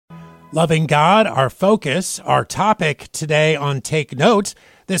Loving God, our focus, our topic today on Take Note.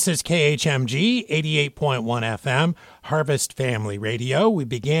 This is KHMG 88.1 FM, Harvest Family Radio. We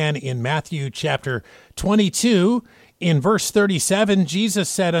began in Matthew chapter 22. In verse 37, Jesus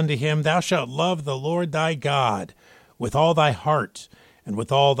said unto him, Thou shalt love the Lord thy God with all thy heart, and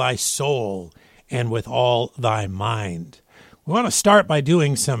with all thy soul, and with all thy mind. We want to start by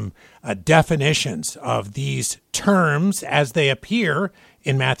doing some definitions of these terms as they appear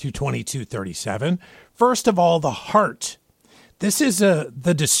in Matthew 22:37. First of all, the heart. This is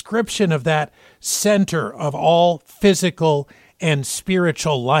the description of that center of all physical and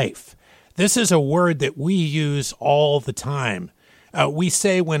spiritual life. This is a word that we use all the time. We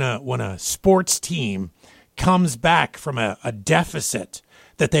say when a sports team comes back from a deficit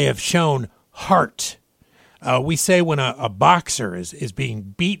that they have shown heart. We say when a boxer is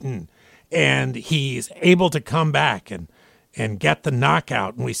being beaten and he's able to come back and get the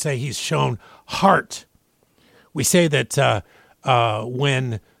knockout, and we say he's shown heart. We say that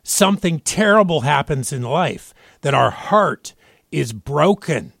when something terrible happens in life, that our heart is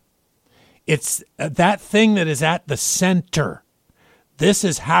broken. It's that thing that is at the center. This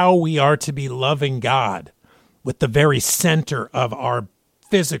is how we are to be loving God, with the very center of our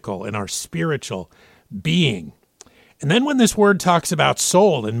physical and our spiritual being. And then when this word talks about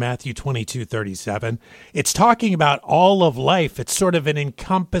soul in Matthew 22:37, it's talking about all of life. It's sort of an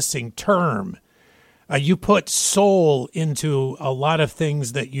encompassing term. You put soul into a lot of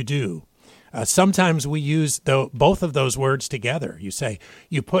things that you do. Sometimes we use both of those words together. You say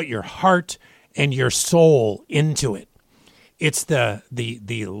you put your heart and your soul into it. It's the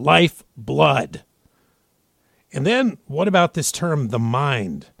life blood. And then what about this term, the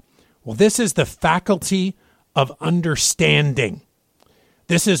mind? Well, this is the faculty of understanding.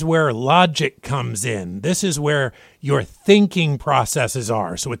 This is where logic comes in. This is where your thinking processes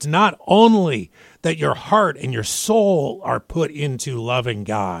are. So it's not only that your heart and your soul are put into loving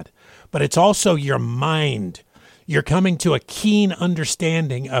God, but it's also your mind. You're coming to a keen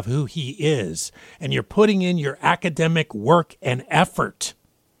understanding of who He is, and you're putting in your academic work and effort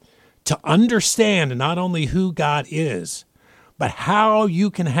to understand not only who God is, but how you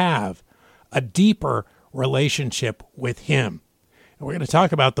can have a deeper relationship with Him. And we're going to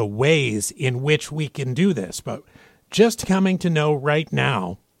talk about the ways in which we can do this, but just coming to know right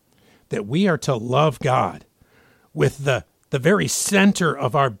now that we are to love God with the very center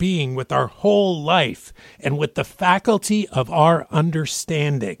of our being, with our whole life, and with the faculty of our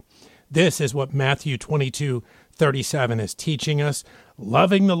understanding. This is what Matthew 22:37 is teaching us,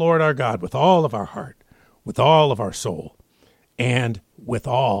 loving the Lord our God with all of our heart, with all of our soul, and with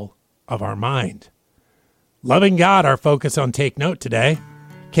all of our mind. Loving God, our focus on Take Note today.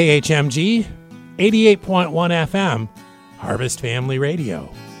 KHMG 88.1 FM, Harvest Family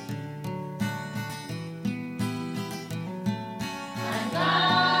Radio.